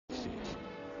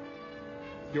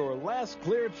Your last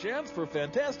clear chance for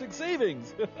fantastic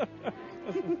savings. That's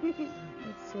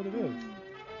what it is.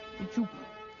 Would you...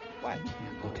 What?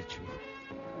 Can't look at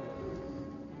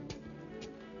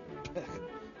you.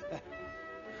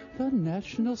 The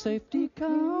National Safety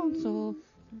Council.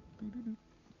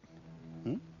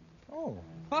 Oh.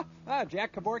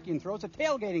 Jack Kevorkian throws a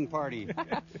tailgating party.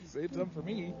 Save some for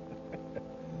me.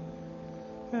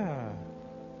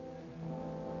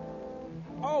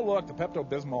 Oh, look, the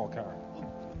Pepto-Bismol car.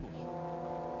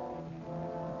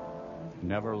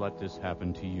 Never let this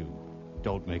happen to you.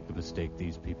 Don't make the mistake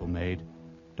these people made.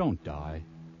 Don't die.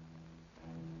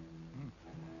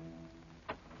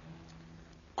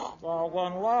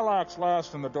 When lilacs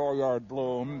last and the dooryard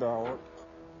bloomed,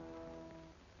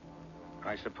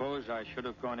 I suppose I should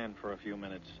have gone in for a few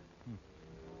minutes.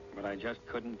 But I just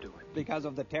couldn't do it. Because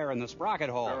of the tear in the sprocket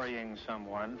hole. Burying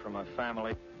someone from a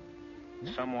family,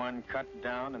 someone cut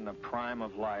down in the prime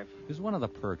of life. Is one of the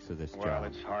perks of this Well, job.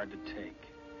 it's hard to take.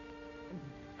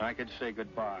 I could say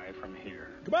goodbye from here.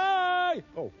 Goodbye!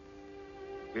 Oh.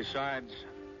 Besides,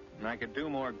 I could do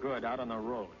more good out on the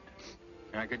road.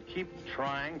 I could keep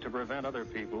trying to prevent other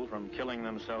people from killing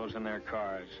themselves in their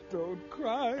cars. Don't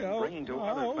cry out Bringing to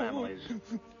loud. other families,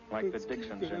 like the Let's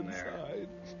Dixons keep it in there, inside.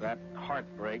 that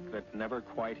heartbreak that never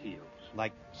quite heals.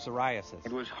 Like psoriasis.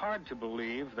 It was hard to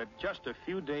believe that just a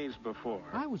few days before,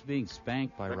 I was being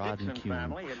spanked by the Rod and Dixon Kuhn.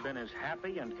 family had been as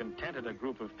happy and contented a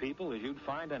group of people as you'd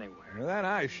find anywhere. And then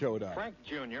I showed up. Frank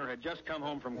Jr. had just come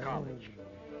home from college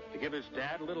to give his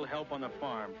dad a little help on the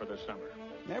farm for the summer.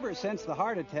 Ever since the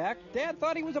heart attack, Dad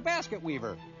thought he was a basket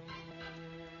weaver.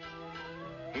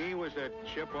 He was a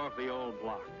chip off the old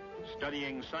block,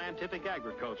 studying scientific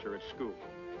agriculture at school,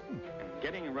 and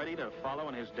getting ready to follow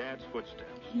in his dad's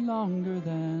footsteps. Longer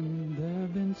than there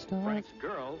have been stars. Frank's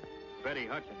girl, Betty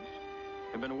Hutchins,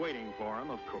 had been waiting for him,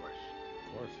 of course.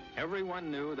 Of course. Everyone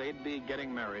knew they'd be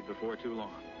getting married before too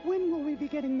long. When will we be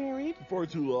getting married? For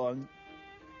too long.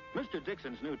 Mr.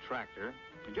 Dixon's new tractor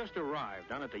had just arrived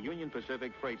down at the Union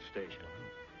Pacific freight station,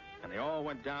 and they all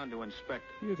went down to inspect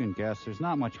it. You can guess there's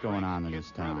not much going on in His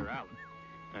this town. brother Alan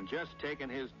had just taken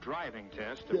his driving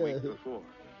test a week before.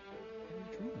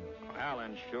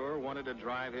 Alan sure wanted to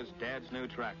drive his dad's new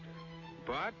tractor,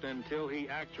 but until he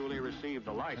actually received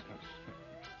the license,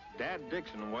 Dad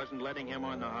Dixon wasn't letting him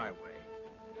on the highway.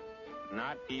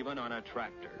 Not even on a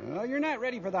tractor. Well, you're not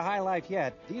ready for the high life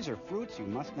yet. These are fruits you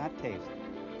must not taste.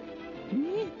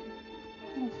 Me?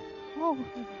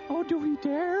 Oh, do we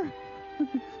dare?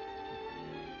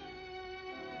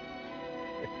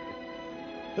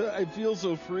 I feel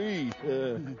so free.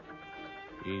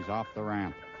 He's off the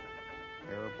ramp.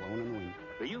 Hair blown in the wind.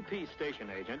 The UP station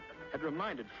agent had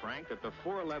reminded Frank that the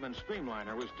 411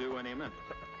 Streamliner was due any minute.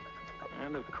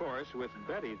 And, of course, with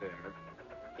Betty there,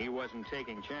 he wasn't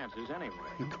taking chances anyway.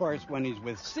 Of course, when he's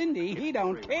with Cindy, he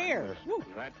don't Everyone care. was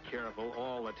that careful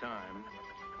all the time.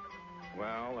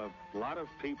 Well, a lot of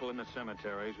people in the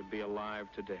cemeteries would be alive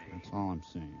today. That's all I'm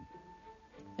saying.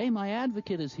 Hey, my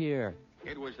advocate is here.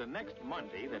 It was the next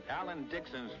Monday that Alan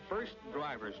Dixon's first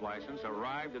driver's license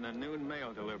arrived in a noon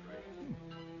mail delivery.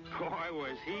 Boy,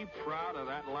 was he proud of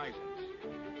that license.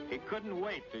 He couldn't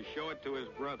wait to show it to his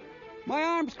brother. My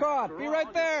arm's caught. Be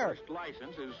right there. Your first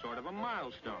license is sort of a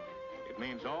milestone. It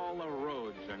means all the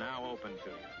roads are now open to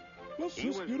you. What's He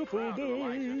this was beautiful proud of the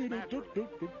license, day? naturally.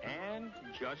 And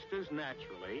just as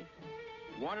naturally,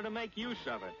 wanted to make use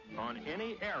of it on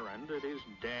any errand that his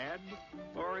dad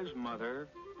or his mother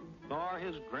or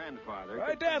his grandfather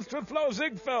I could danced with Flo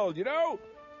Ziegfeld, you know?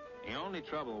 The only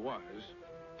trouble was,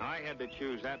 I had to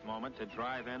choose that moment to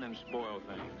drive in and spoil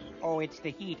things. Oh, it's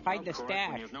the heat. Hide the Of course,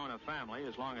 stash. when you've known a family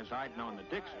as long as I'd known the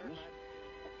Dixons,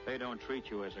 they don't treat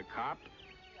you as a cop,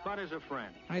 but as a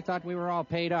friend. I thought we were all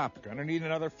paid up. Gonna need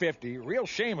another 50. Real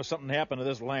shame if something happened to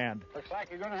this land. Looks like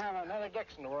you're going to have another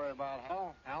Dixon to worry about, huh?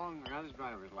 Alan got his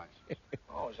driver's license.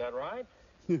 Oh, is that right?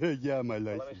 Yeah, my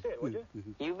Well, let me see it, would you?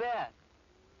 You bet.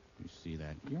 You see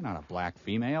that? You're not a black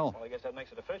female. Well, I guess that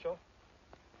makes it official.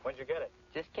 When'd you get it?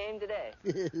 Just came today.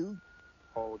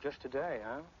 Oh, just today,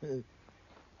 huh?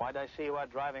 Why'd I see you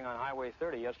out driving on Highway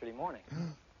 30 yesterday morning?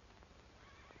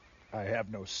 I have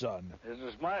no son. This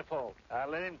is my fault. I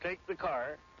let him take the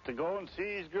car to go and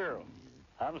see his girl.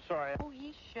 I'm sorry. Oh,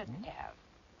 he shouldn't have.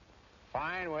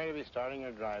 Fine way to be starting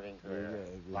your driving career.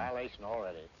 Violation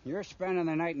already. You're spending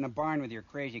the night in the barn with your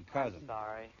crazy cousin.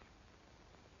 Sorry.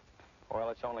 Well,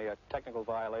 it's only a technical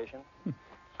violation.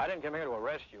 I didn't come here to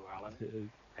arrest you, Alan.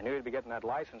 I knew you'd be getting that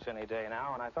license any day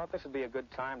now, and I thought this would be a good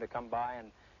time to come by and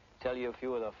tell you a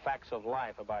few of the facts of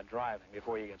life about driving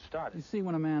before you get started. You see,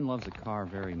 when a man loves a car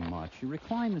very much, you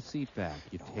recline the seat back.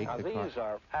 You take Now, the car... these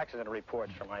are accident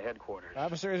reports from my headquarters.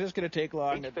 Officer, is this going to take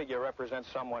long? Each figure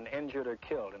represents someone injured or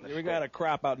killed in the We got a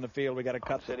crop out in the field. We got to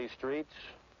cut city streets,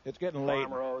 It's getting late.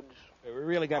 farm roads, We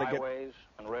really got to highways,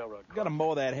 and railroad We got to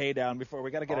mow that hay down before we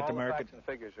got to get it to All the market. facts and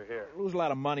figures are here. Lose a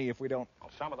lot of money if we don't.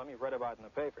 Well, some of them you've read about in the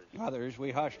papers. Others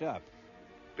we hushed up.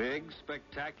 Big,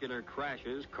 spectacular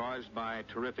crashes caused by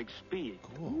terrific speed,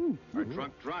 or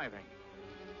drunk driving,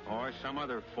 or some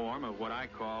other form of what I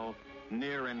call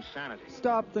near insanity.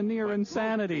 Stop the near But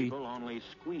insanity. most people only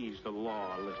squeeze the law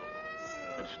a little.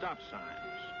 At stop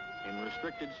signs, in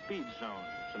restricted speed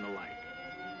zones, and the like.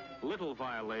 Little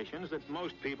violations that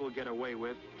most people get away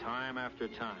with time after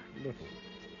time.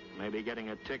 Maybe getting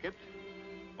a ticket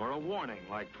or a warning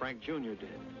like Frank Jr. did.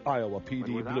 Iowa But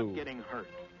PD without Blue. getting hurt.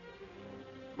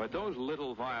 But those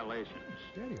little violations,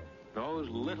 those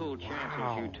little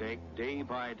chances you take day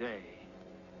by day,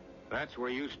 that's where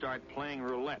you start playing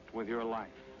roulette with your life.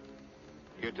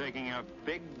 You're taking a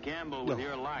big gamble with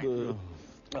your life.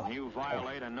 When you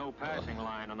violate a no passing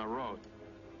line on the road.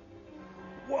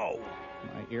 Whoa!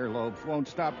 My earlobes won't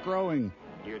stop growing.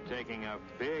 You're taking a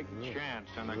big chance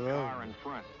on the car in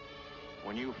front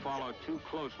when you follow too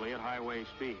closely at highway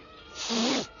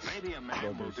speeds. Maybe a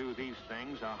man will do these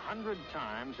things 100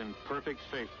 times in perfect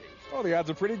safety. Oh, the odds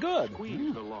are pretty good.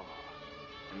 Squeeze the law,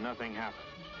 and nothing happens.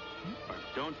 But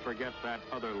don't forget that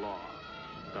other law,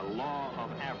 the law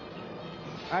of average.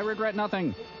 I regret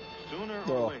nothing. Sooner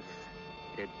or later,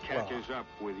 it catches up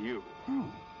with you.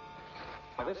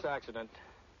 Now, this accident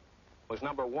was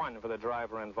number one for the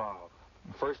driver involved.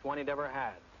 First one he'd ever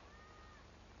had.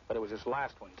 But it was his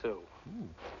last one, too.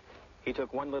 He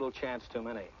took one little chance too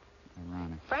many.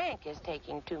 Ironic. Frank is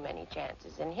taking too many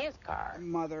chances in his car.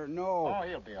 Mother, no. Oh,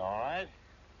 he'll be all right.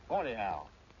 Won't he, Al?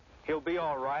 He'll be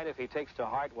all right if he takes to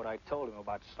heart what I told him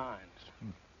about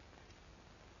signs.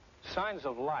 Signs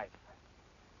of life.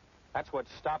 That's what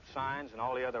stop signs and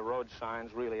all the other road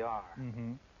signs really are.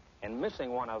 And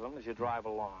missing one of them as you drive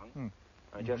along,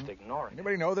 or just ignoring it,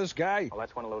 Anybody know this guy? well,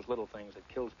 that's one of those little things that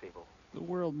kills people. The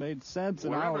world made sense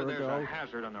an Wherever hour there's ago. a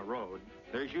hazard on the road,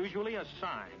 there's usually a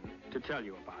sign to tell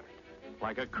you about it,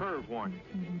 like a curve warning,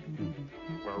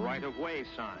 or a right-of-way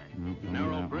sign,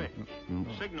 narrow bridge,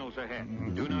 signals ahead,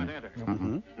 do not enter,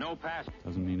 no pass,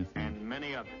 Doesn't mean a thing. and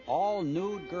many others. All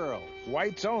nude girls.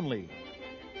 Whites only.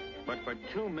 But for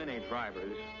too many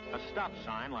drivers, a stop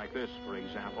sign like this, for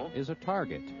example, Is a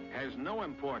target. has no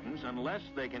importance unless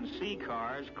they can see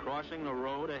cars crossing the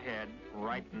road ahead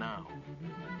right now.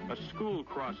 A school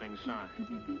crossing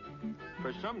sign.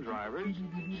 For some drivers,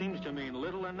 seems to mean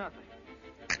little or nothing.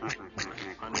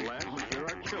 Unless there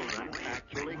are children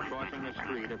actually crossing the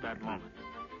street at that moment.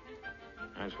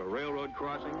 As for railroad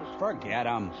crossings, Forget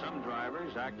 'em. some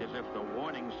drivers act as if the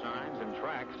warning signs and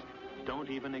tracks don't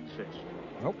even exist.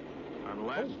 Nope.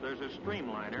 Unless there's a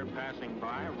streamliner passing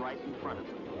by right in front of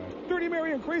them. Dirty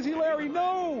Mary and Crazy Larry,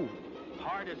 no!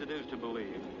 Hard as it is to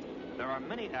believe, there are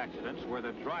many accidents where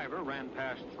the driver ran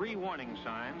past 3 warning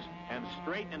signs and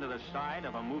straight into the side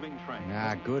of a moving train.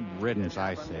 Ah, good riddance,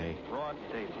 I say. Broad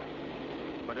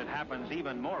daylight. But it happens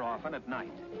even more often at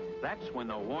night. That's when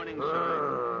the warning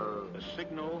sign, the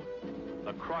signal,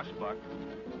 the crossbuck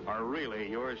are really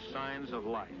your signs of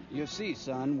life. You see,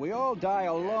 son, we all die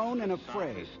alone and The sign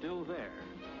afraid. is still there,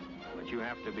 but you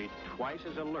have to be twice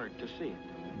as alert to see it.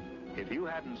 If you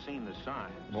hadn't seen the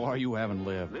signs, Boy, you haven't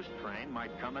lived. this train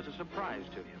might come as a surprise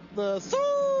to you. The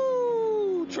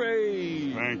Soul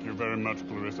Train! Thank you very much,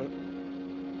 Clarissa.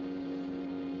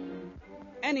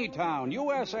 Anytown,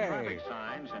 USA. Traffic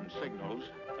signs and signals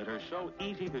that are so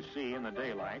easy to see in the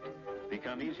daylight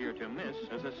become easier to miss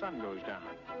as the sun goes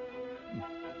down.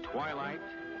 Twilight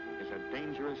is a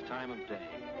dangerous time of day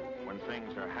when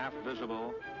things are half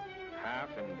visible, half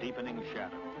in deepening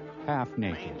shadow. Half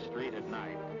Main naked. Street at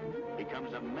night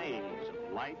becomes a maze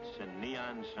of lights and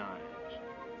neon signs,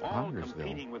 all Huntersville.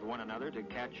 competing with one another to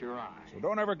catch your eye. So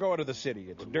don't ever go to the city.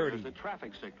 It's But dirty. where's the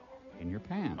traffic signal? In your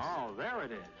pants. Oh, there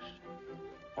it is.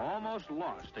 Almost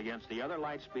lost against the other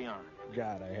lights beyond.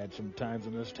 God, I had some times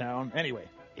in this town. Anyway,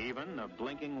 Even the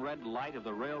blinking red light of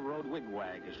the railroad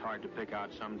wigwag is hard to pick out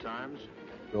sometimes.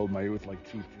 build my youth like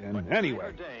Chief Jen. But Anyway, night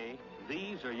or day,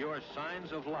 these are your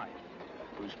signs of life,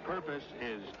 whose purpose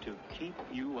is to keep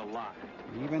you alive.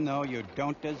 Even though you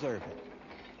don't deserve it.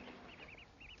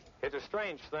 It's a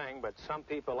strange thing, but some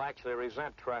people actually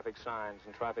resent traffic signs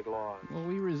and traffic laws. Well,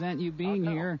 we resent you being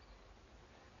no. here.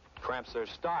 Cramps their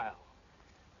style.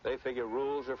 They figure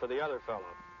rules are for the other fellow,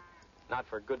 not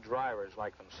for good drivers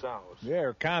like themselves.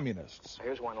 they're communists.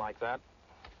 Here's one like that.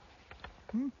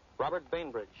 Robert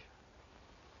Bainbridge.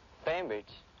 Bainbridge?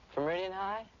 From Meridian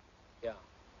High? Yeah.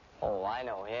 Oh, I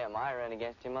know him. I ran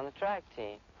against him on the track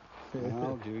team.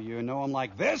 Well, do you know him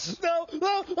like this? No!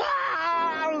 No!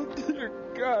 Ah! Dear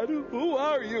God, who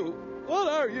are you?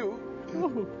 What are you?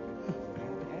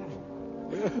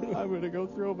 I'm going to go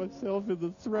throw myself in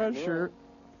the thresher.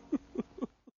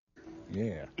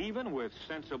 Yeah. Even with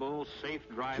sensible, safe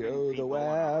driving Kill the people on a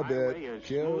highway rabbit. as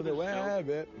Kill smooth the as silk,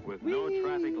 rabbit. with no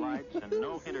traffic lights and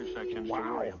no intersections to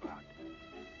worry about.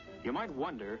 You might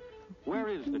wonder, where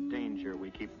is the danger we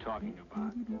keep talking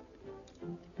about?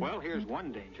 Well, here's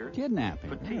one danger. Kidnapping.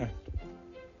 Fatigue.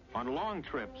 On long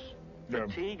trips,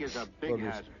 fatigue is a big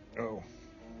hazard. Oh.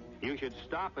 You should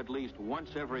stop at least once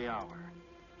every hour.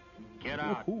 Get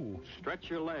out, stretch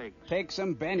your legs. Take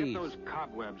some Get bennies. those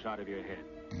cobwebs out of your head.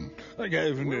 I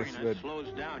gave him this. Weariness slows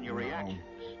down your reactions.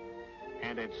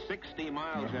 And at 60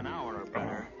 miles an hour or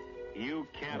better, you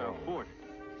can't afford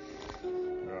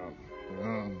it.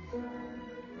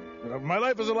 My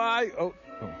life is a lie. Oh.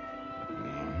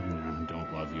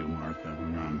 Don't love you, Martha.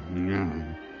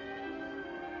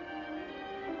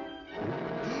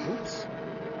 Oops.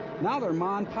 Now they're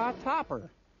Ma and Pa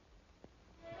Topper.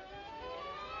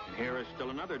 And here is still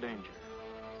another danger.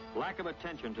 Lack of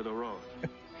attention to the road.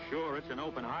 Sure, it's an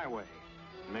open highway.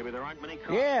 Maybe there aren't many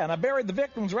cars. Yeah, and I buried the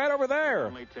victims right over It there.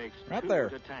 only takes Right two there.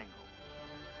 to tango.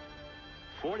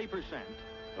 40%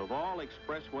 of all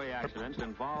expressway accidents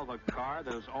involve a car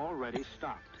that is already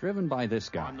stopped. Driven by this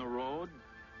guy. On the road,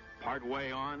 part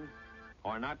way on,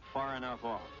 or not far enough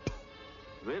off.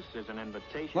 This is an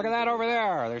invitation. Look at that over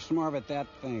there. There's more of it, that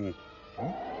thing.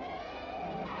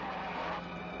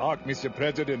 Mr.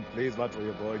 President, please watch where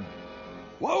you're going.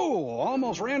 Whoa,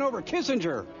 almost ran over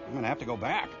Kissinger. I'm going to have to go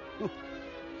back.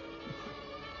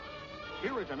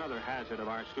 Here is another hazard of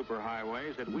our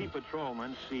superhighways that we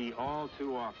patrolmen see all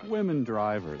too often. Women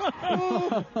drivers.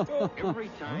 Every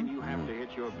time you have to hit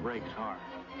your brakes hard,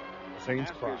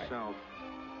 Saints ask cry. yourself,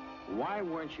 why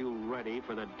weren't you ready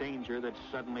for the danger that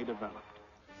suddenly developed?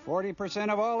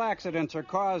 40% of all accidents are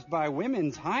caused by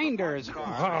women's hinders. A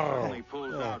car suddenly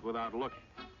pulls out without looking.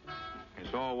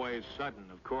 It's always sudden,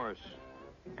 of course,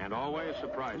 and always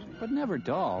surprising. But never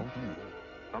dull.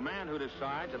 A man who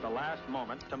decides at the last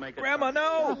moment to make a Grandma, turn.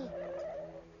 no!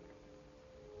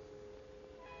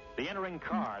 The entering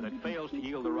car that fails to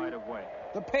yield the right of way.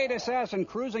 The paid assassin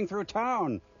cruising through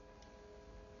town.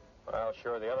 Well,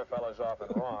 sure, the other fellow's often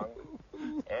wrong.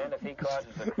 And if he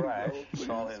causes a crash, it's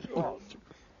all his fault.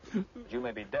 But you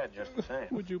may be dead just the same.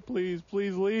 Would you please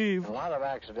leave? In a lot of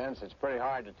accidents, it's pretty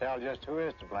hard to tell just who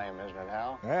is to blame, isn't it,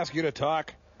 Hal? I ask you to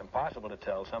talk. Impossible to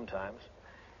tell sometimes.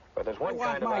 But there's one I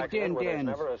want kind of my accident where there's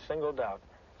din-dins. never a single doubt.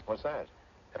 What's that?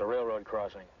 At a railroad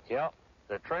crossing. Yep.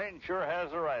 The train sure has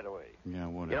the right of way. Yeah,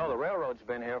 whatever. You know, the railroad's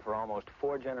been here for almost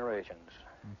 4 generations.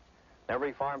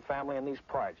 Every farm family in these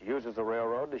parts uses the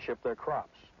railroad to ship their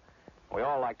crops. We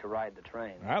all like to ride the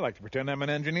train. I like to pretend I'm an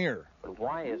engineer. But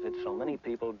why is it so many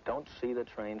people don't see the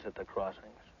trains at the crossings?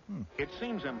 It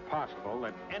seems impossible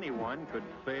that anyone could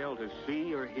fail to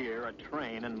see or hear a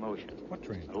train in motion. What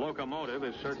train? The locomotive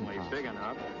is certainly big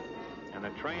enough, and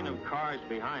the train of cars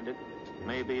behind it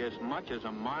may be as much as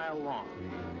a mile long.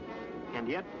 And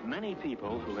yet, many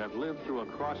people who have lived through a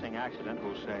crossing accident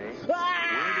will say, where did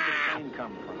the train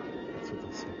come from? That's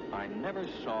what they say. I never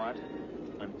saw it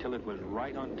until it was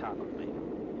right on top of me.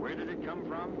 Where did it come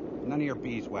from? None of your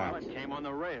beeswax. Well, it came on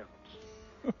the rails.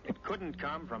 It couldn't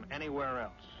come from anywhere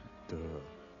else. Duh.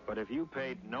 But if you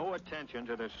paid no attention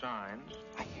to the signs,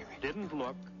 I hear it. didn't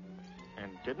look, and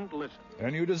didn't listen,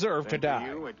 And you deserve to then die.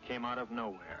 to you it came out of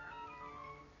nowhere.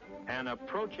 An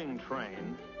approaching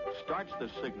train starts the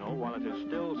signal while it is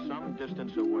still some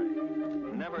distance away.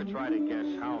 Never try to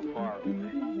guess how far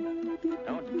away.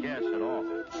 Don't guess at all.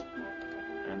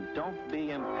 And don't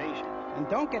be impatient. And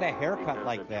don't get a haircut Because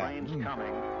like the that. train's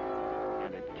coming,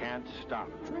 and it can't stop.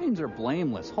 Trains are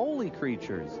blameless, holy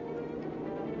creatures.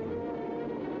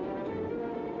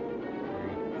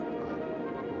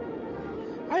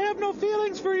 I have no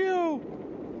feelings for you.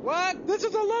 What? This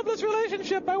is a loveless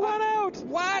relationship. I want out.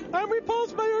 What? I'm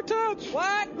repulsed by your touch.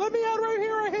 What? Let me out right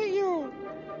here. I hate you.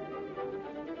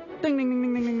 Ding, ding, ding,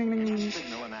 ding, ding, ding, ding, ding.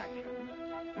 Signal in action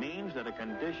means that a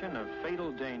condition of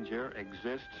fatal danger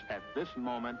exists at this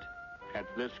moment, at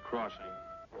this crossing.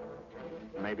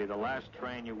 Maybe the last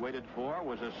train you waited for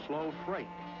was a slow freight.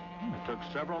 It took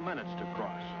several minutes to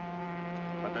cross.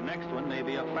 But the next one may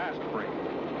be a fast freight,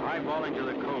 highballing to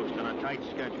the coast on a tight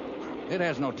schedule. It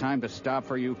has no time to stop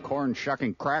for you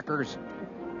corn-shucking crackers.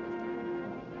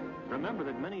 Remember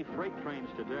that many freight trains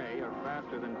today are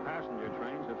faster than passenger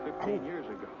trains of 15 years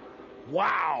ago.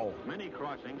 Wow! Many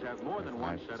crossings have more than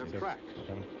one set of tracks.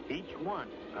 Each one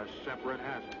a separate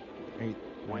hazard. 8,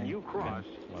 When 9, you cross,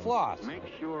 10, 11. Floss. make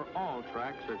sure all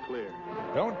tracks are clear.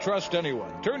 Don't trust anyone.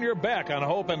 Turn your back on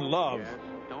hope and love. Yes,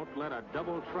 don't let a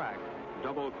double track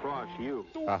double-cross you.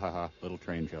 Ha ha ha. Little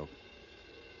train joke.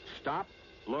 Stop,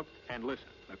 look, and listen,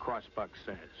 the crossbuck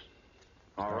says.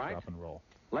 All Stop, right, drop, and roll.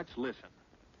 let's listen.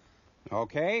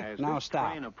 Okay, As now this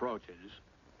stop. train approaches,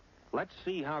 let's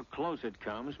see how close it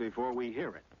comes before we hear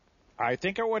it. I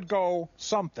think it would go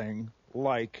something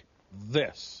like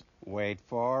this. Wait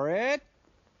for it.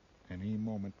 Any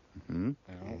moment. Hmm?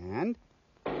 Now. And...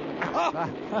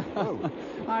 Oh.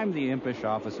 I'm the impish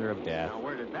officer of death. Now,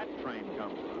 where did that train come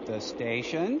from? The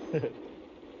station.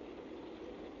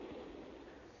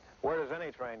 Where does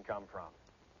any train come from?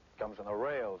 Comes from the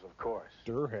rails, of course.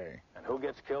 Durhay. And who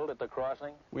gets killed at the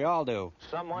crossing? We all do.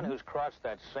 Someone who's crossed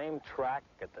that same track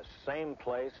at the same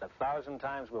place 1,000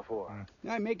 times before.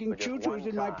 I'm making But just choo-choos one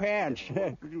in my time. pants.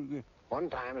 One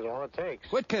time is all it takes.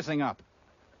 Quit kissing up.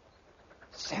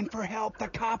 Send for help. The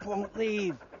cop won't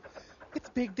leave. It's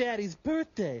Big Daddy's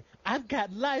birthday. I've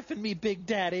got life in me, Big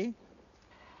Daddy.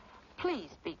 Please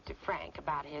speak to Frank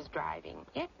about his driving.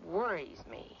 It worries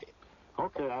me.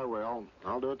 Okay, I will.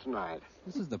 I'll do it tonight.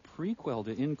 This is the prequel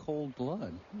to In Cold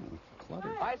Blood.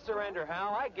 Cluttered. I surrender,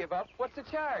 Hal. I give up. What's the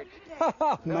charge?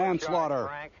 Manslaughter. Charge,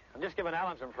 Frank. I'm just giving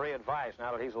Alan some free advice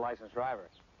now that he's a licensed driver.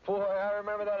 Boy, I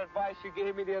remember that advice you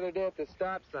gave me the other day at the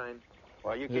stop sign.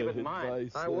 Well, you keep it in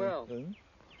mind. I will.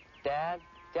 Dad,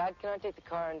 can I take the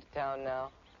car into town now?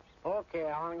 Okay,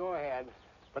 Alan, go ahead.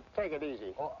 But take it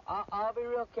easy. Well, I'll be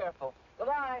real careful.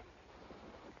 Goodbye.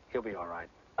 He'll be all right.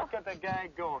 Let's get the guy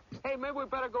going. Hey, maybe we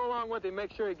better go along with him,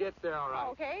 make sure he gets there all right.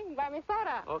 Okay, buy me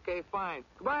soda. Okay, fine.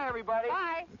 Goodbye, everybody.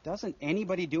 Bye. Doesn't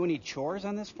anybody do any chores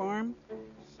on this farm?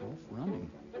 Self-running.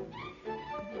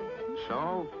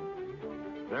 So,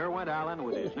 there went Alan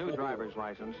with his new driver's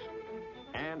license,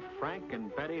 and Frank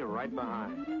and Betty right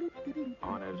behind,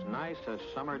 on as nice a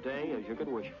summer day as you could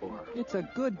wish for. It's a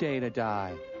good day to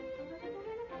die.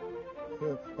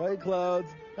 Hi,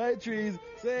 clouds. Hi, trees.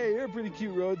 Say, you're a pretty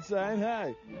cute road sign.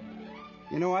 Hi.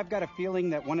 You know, I've got a feeling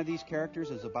that one of these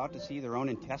characters is about to see their own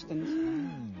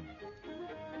intestines.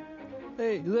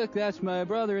 Hey, look, that's my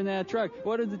brother in that truck.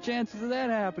 What are the chances of that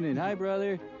happening? Hi,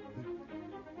 brother.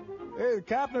 Hey, the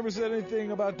cop never said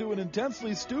anything about doing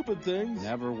intensely stupid things.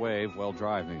 Never wave while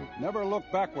driving. Never look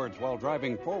backwards while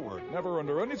driving forward. Never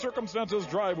under any circumstances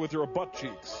drive with your butt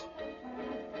cheeks.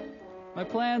 My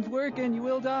plan's working. You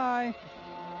will die.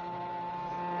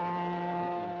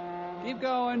 Keep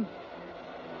going.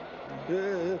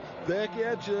 Back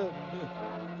at you.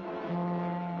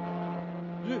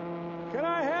 Can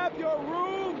I have your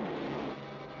room?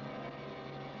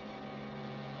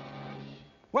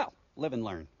 Well, live and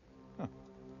learn.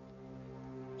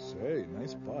 Say,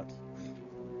 nice butt.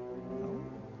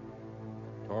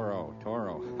 Toro.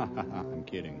 I'm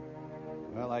kidding.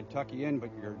 Well, I'd tuck you in, but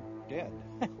you're dead.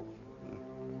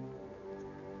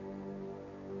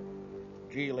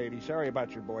 Gee, lady, sorry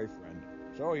about your boyfriend.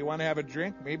 So, you want to have a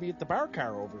drink? Maybe at the bar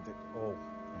car over there. Oh,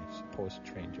 I suppose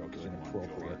train joke is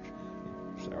inappropriate.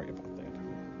 Sorry about that.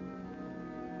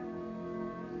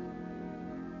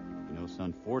 You know,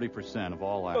 son, 40% of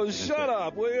all Oh, accidents... shut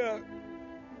up, will you?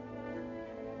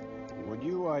 Would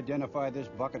you identify this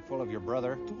bucket full of your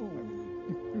brother?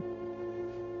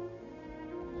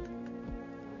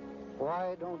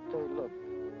 Why don't they look,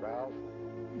 Ralph?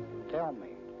 Tell me.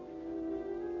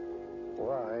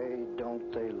 Why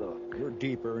don't they look? You're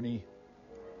deep, Ernie.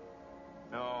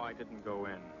 No, I didn't go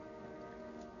in.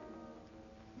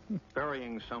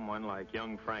 Burying someone like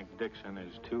young Frank Dixon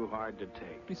is too hard to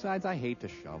take. Besides, I hate to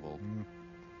shovel.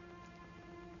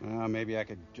 Maybe I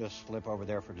could just slip over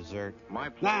there for dessert. My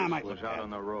place Nah, I might was look out bad. on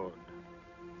the road.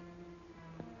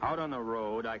 Out on the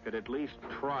road, I could at least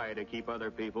try to keep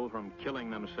other people from killing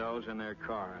themselves in their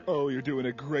cars. Oh, you're doing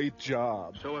a great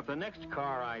job. So if the next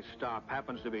car I stop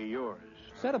happens to be yours,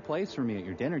 Set a place for me at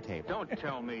your dinner table. don't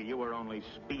tell me you were only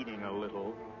speeding a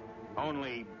little,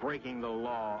 only breaking the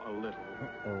law a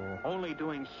little, only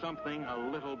doing something a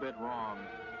little bit wrong.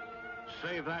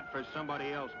 Save that for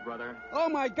somebody else, brother. Oh,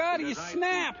 my God, he Because I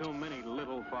snapped! see too many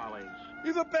little follies.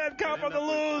 He's a bad cop on End the up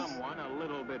with loose. someone a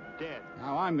little bit dead.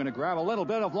 Now I'm going to grab a little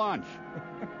bit of lunch.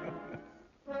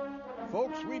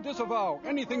 Folks, we disavow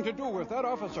anything to do with that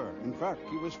officer. In fact,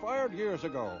 he was fired years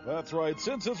ago. That's right.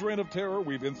 Since his reign of terror,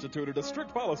 we've instituted a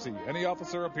strict policy. Any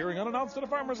officer appearing unannounced at a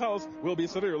farmer's house will be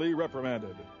severely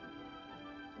reprimanded.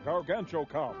 Gargancho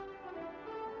come.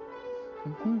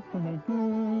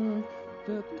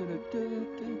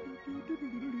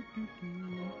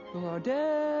 People are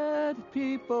dead.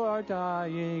 People are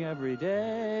dying every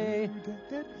day. They're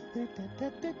dead. They're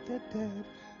dead. They're dead.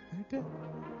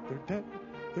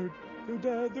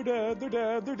 They're dead.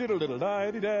 They're diddle diddle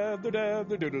die dead. They're dead.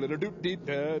 They're doodle little doop dee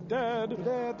dead. Dead.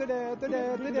 They're dead. They're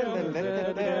dead. They're dead.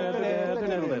 They're dead.